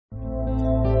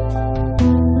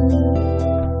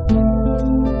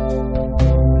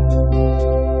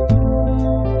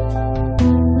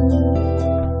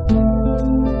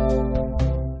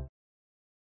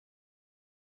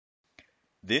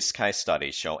This case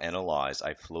study shall analyze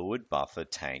a fluid buffer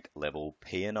tank level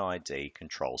P&ID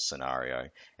control scenario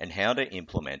and how to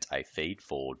implement a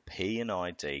feed-forward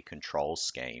P&ID control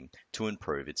scheme to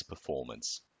improve its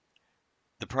performance.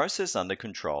 The process under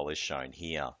control is shown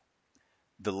here.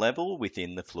 The level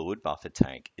within the fluid buffer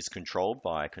tank is controlled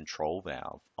by a control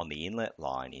valve on the inlet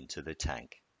line into the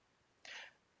tank.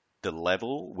 The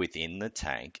level within the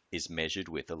tank is measured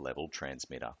with a level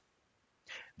transmitter.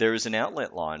 There is an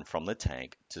outlet line from the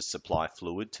tank to supply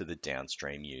fluid to the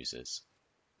downstream users.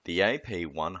 The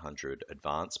AP-100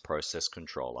 Advanced Process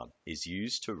Controller is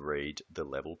used to read the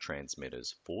level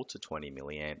transmitter's 4 to 20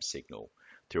 mA signal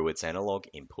through its analog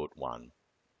input 1.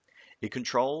 It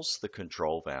controls the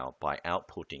control valve by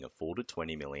outputting a 4 to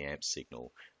 20 mA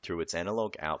signal through its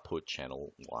analog output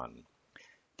channel 1.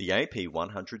 The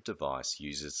AP-100 device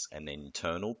uses an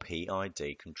internal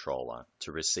PID controller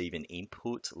to receive an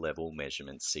input level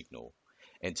measurement signal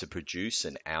and to produce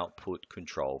an output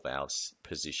control valve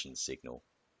position signal.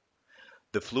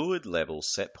 The fluid level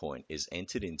set point is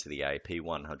entered into the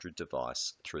AP-100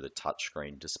 device through the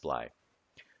touchscreen display.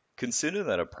 Consider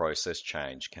that a process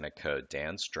change can occur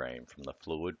downstream from the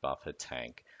fluid buffer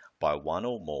tank by one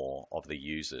or more of the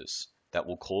users that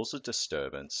will cause a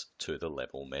disturbance to the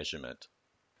level measurement.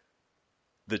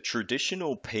 The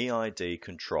traditional PID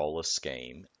controller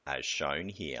scheme, as shown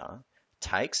here,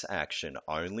 takes action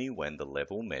only when the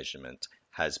level measurement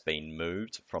has been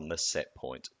moved from the set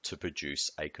point to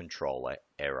produce a controller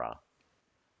error.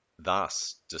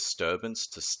 Thus, disturbance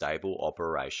to stable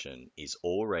operation is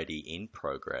already in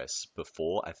progress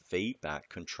before a feedback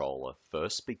controller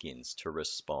first begins to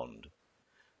respond.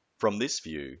 From this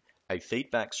view, a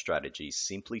feedback strategy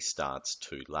simply starts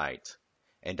too late,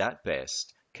 and at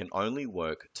best, can only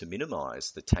work to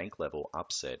minimize the tank level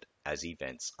upset as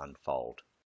events unfold.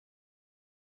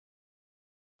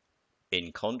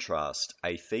 In contrast,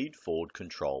 a feed-forward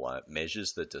controller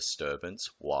measures the disturbance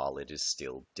while it is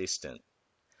still distant.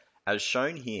 As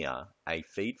shown here, a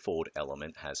feed-forward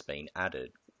element has been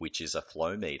added, which is a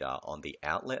flow meter on the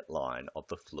outlet line of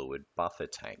the fluid buffer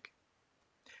tank.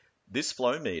 This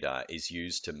flow meter is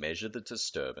used to measure the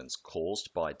disturbance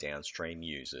caused by downstream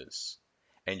users,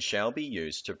 and shall be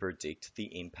used to predict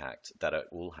the impact that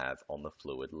it will have on the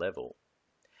fluid level,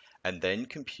 and then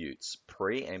computes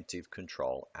preemptive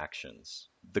control actions.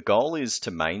 The goal is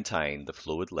to maintain the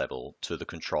fluid level to the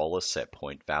controller set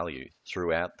point value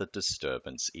throughout the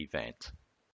disturbance event.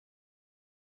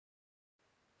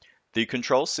 The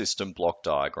control system block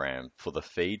diagram for the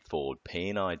feed-forward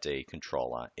P&ID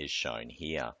controller is shown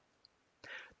here.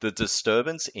 The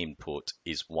disturbance input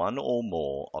is one or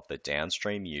more of the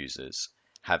downstream users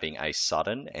having a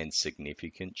sudden and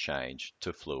significant change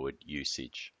to fluid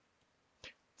usage.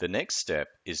 The next step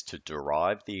is to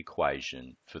derive the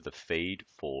equation for the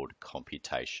feed-forward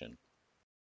computation.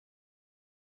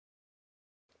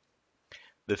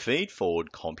 The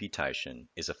feed-forward computation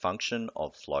is a function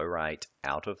of flow rate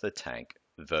out of the tank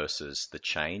versus the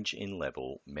change in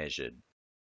level measured.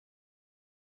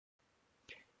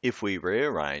 If we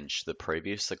rearrange the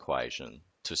previous equation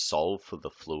to solve for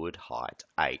the fluid height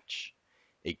h,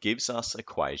 it gives us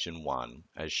equation 1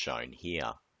 as shown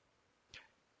here.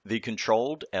 The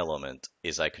controlled element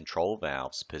is a control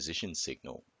valve's position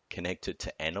signal connected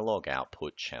to analog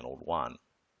output channel 1.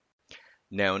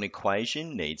 Now an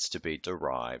equation needs to be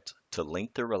derived to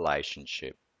link the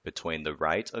relationship between the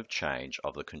rate of change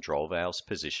of the control valve's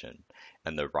position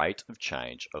and the rate of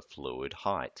change of fluid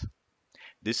height.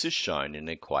 This is shown in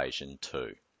equation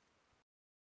 2,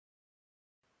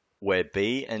 where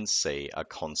B and C are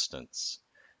constants.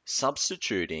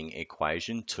 Substituting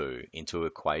equation 2 into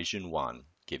equation 1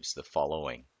 gives the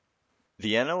following.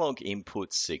 The analog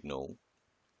input signal,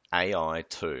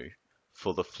 AI2,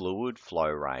 for the fluid flow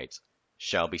rate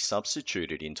shall be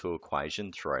substituted into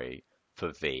equation 3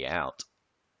 for V out.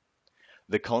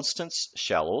 The constants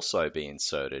shall also be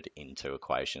inserted into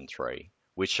equation 3,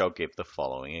 which shall give the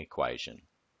following equation.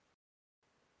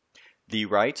 The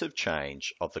rate of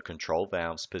change of the control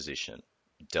valve's position,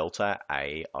 delta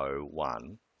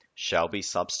A01, shall be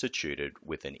substituted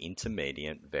with an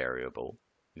intermediate variable,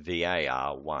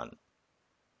 VAR1.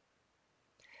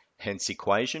 Hence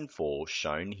equation 4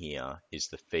 shown here is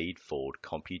the feed-forward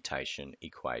computation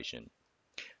equation.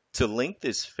 To link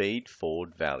this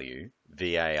feed-forward value,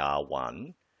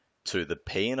 VAR1, to the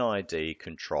P&ID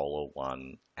controller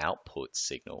 1 output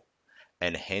signal,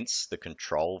 and hence the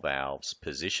control valve's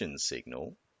position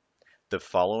signal, the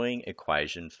following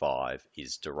equation 5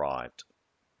 is derived.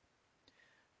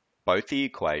 Both the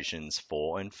equations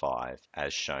 4 and 5,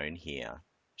 as shown here,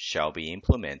 shall be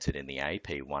implemented in the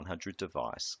AP-100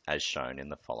 device as shown in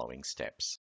the following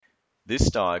steps.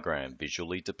 This diagram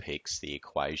visually depicts the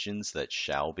equations that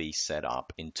shall be set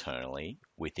up internally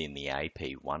within the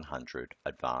AP-100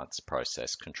 Advanced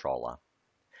Process Controller.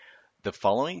 The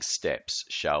following steps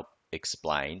shall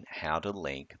explain how to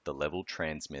link the level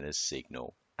transmitter's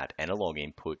signal at analog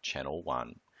input channel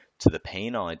 1 to the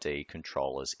PID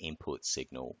controller's input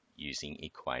signal using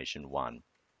equation 1.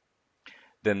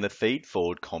 Then the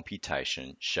feed-forward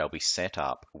computation shall be set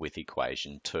up with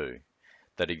equation 2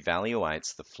 that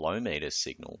evaluates the flow meter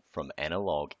signal from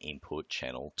analog input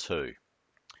channel 2.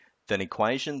 Then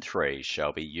equation 3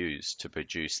 shall be used to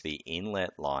produce the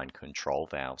inlet line control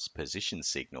valve's position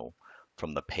signal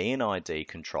from the PID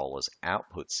controller's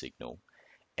output signal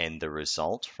and the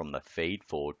result from the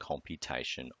feed-forward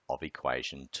computation of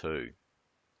equation 2.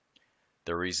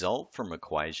 The result from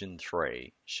equation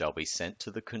 3 shall be sent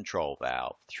to the control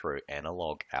valve through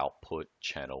analog output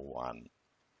channel 1.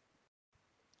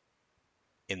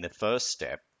 In the first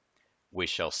step, we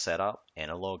shall set up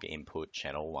analog input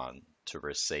channel 1 to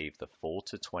receive the 4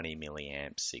 to 20 mA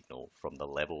signal from the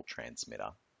level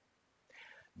transmitter.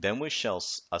 Then we shall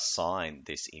assign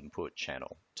this input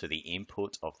channel to the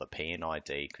input of the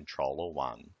PID controller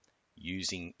 1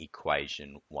 using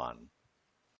equation 1.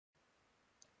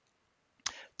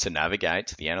 To navigate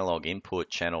to the analog input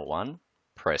channel 1,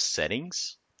 press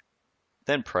Settings,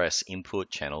 then press Input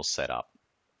Channel Setup.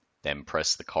 Then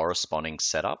press the corresponding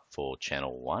setup for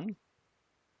channel 1.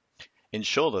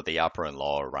 Ensure that the upper and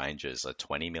lower ranges are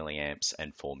 20 mA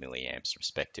and 4 mA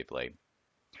respectively.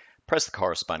 Press the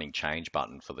corresponding change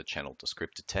button for the channel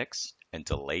descriptor text and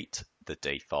delete the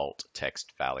default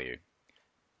text value.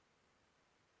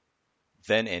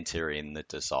 Then enter in the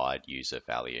desired user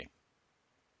value.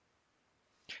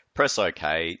 Press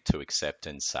OK to accept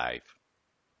and save.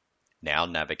 Now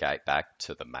navigate back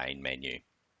to the main menu.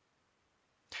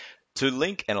 To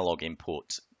link analog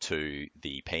input to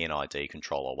the PID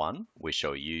controller 1, we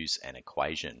shall use an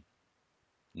equation.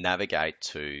 Navigate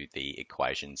to the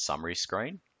equation summary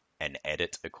screen and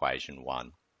edit equation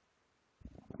 1.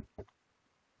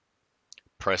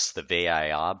 Press the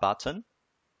VAR button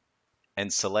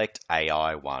and select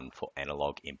AI1 for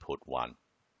analog input 1.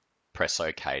 Press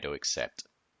OK to accept.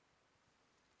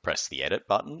 Press the edit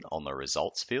button on the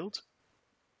results field.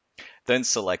 Then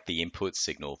select the input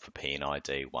signal for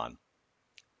PID1.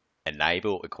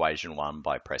 Enable equation 1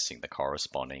 by pressing the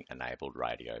corresponding enabled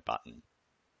radio button.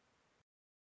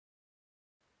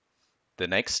 The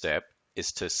next step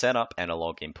is to set up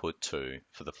analog input 2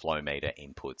 for the flow meter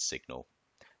input signal.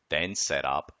 Then set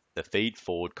up the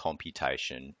feed-forward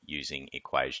computation using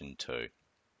equation 2.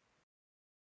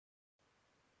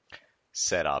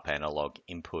 Set up analog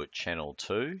input channel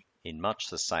 2 in much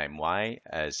the same way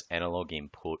as analog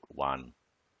input 1.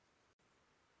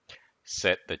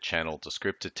 Set the channel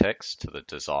descriptor text to the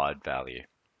desired value.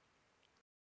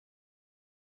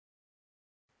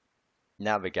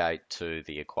 Navigate to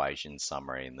the equation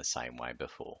summary in the same way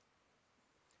before.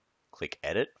 Click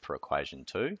Edit for equation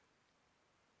 2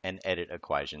 and edit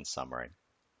equation summary.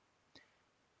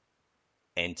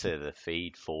 Enter the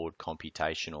feed-forward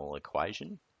computational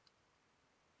equation.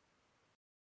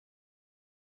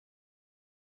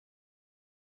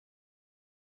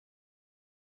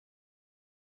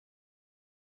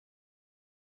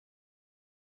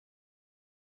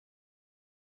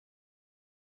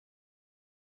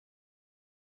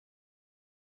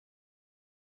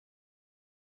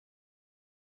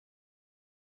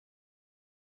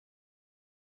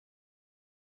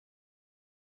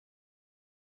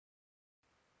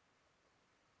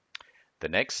 The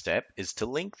next step is to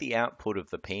link the output of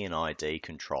the PID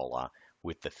controller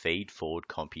with the feed-forward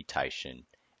computation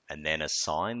and then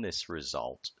assign this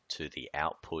result to the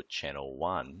output channel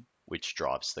 1, which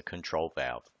drives the control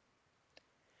valve.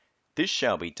 This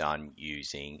shall be done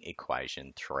using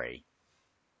equation 3.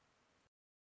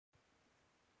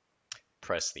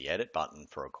 Press the edit button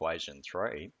for equation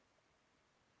 3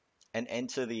 and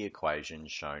enter the equation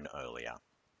shown earlier.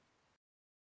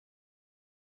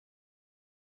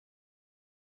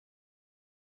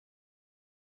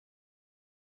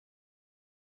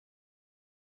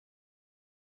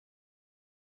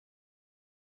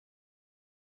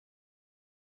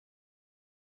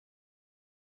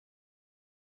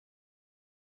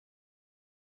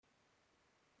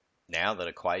 Now that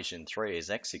equation 3 is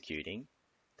executing,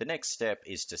 the next step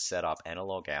is to set up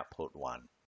analog output 1.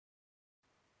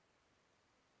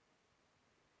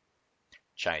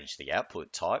 Change the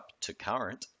output type to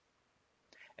current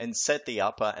and set the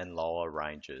upper and lower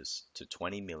ranges to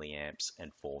 20 mA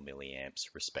and 4 mA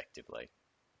respectively.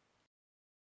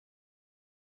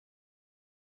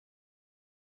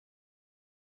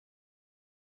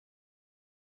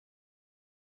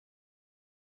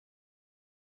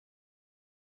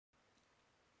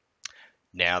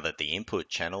 Now that the input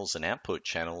channels and output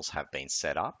channels have been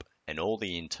set up and all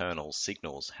the internal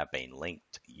signals have been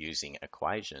linked using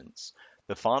equations,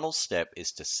 the final step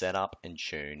is to set up and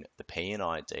tune the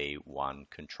PID-1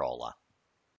 controller.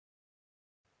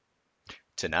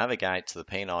 To navigate to the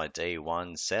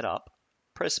PID-1 setup,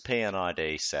 press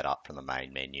PID Setup from the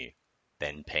main menu,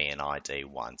 then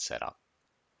PID-1 Setup.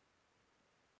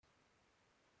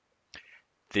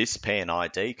 This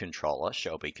PID controller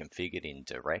shall be configured in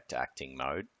direct acting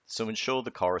mode, so ensure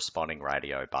the corresponding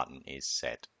radio button is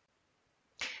set.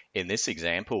 In this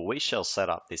example, we shall set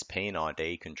up this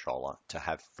PID controller to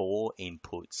have 4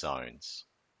 input zones.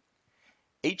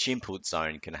 Each input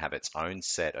zone can have its own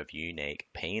set of unique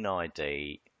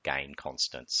PID gain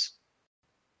constants.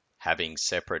 Having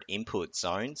separate input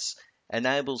zones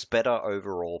enables better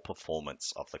overall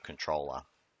performance of the controller.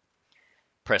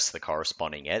 Press the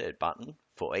corresponding edit button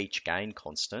for each gain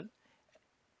constant,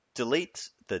 delete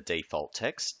the default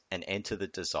text and enter the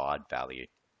desired value.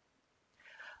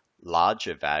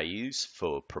 Larger values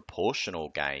for proportional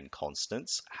gain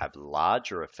constants have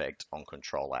larger effect on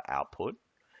controller output,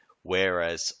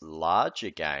 whereas larger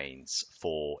gains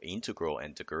for integral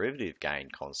and derivative gain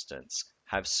constants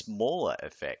have smaller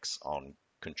effects on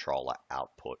controller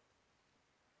output.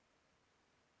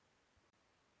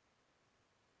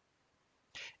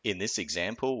 In this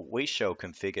example, we shall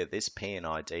configure this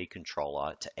PID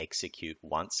controller to execute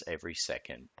once every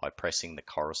second by pressing the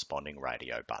corresponding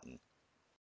radio button.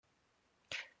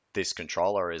 This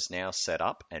controller is now set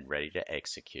up and ready to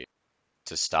execute.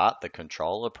 To start the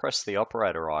controller, press the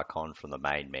operator icon from the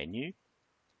main menu.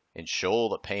 Ensure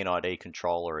that PID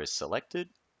controller is selected,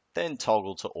 then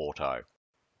toggle to auto.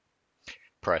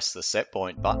 Press the set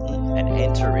point button and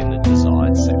enter in the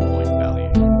desired set point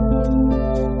value.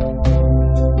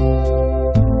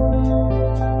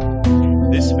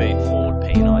 This Feed-Forward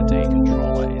PID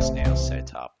controller is now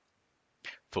set up.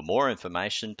 For more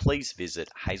information, please visit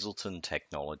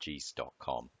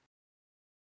hazeltontechnologies.com.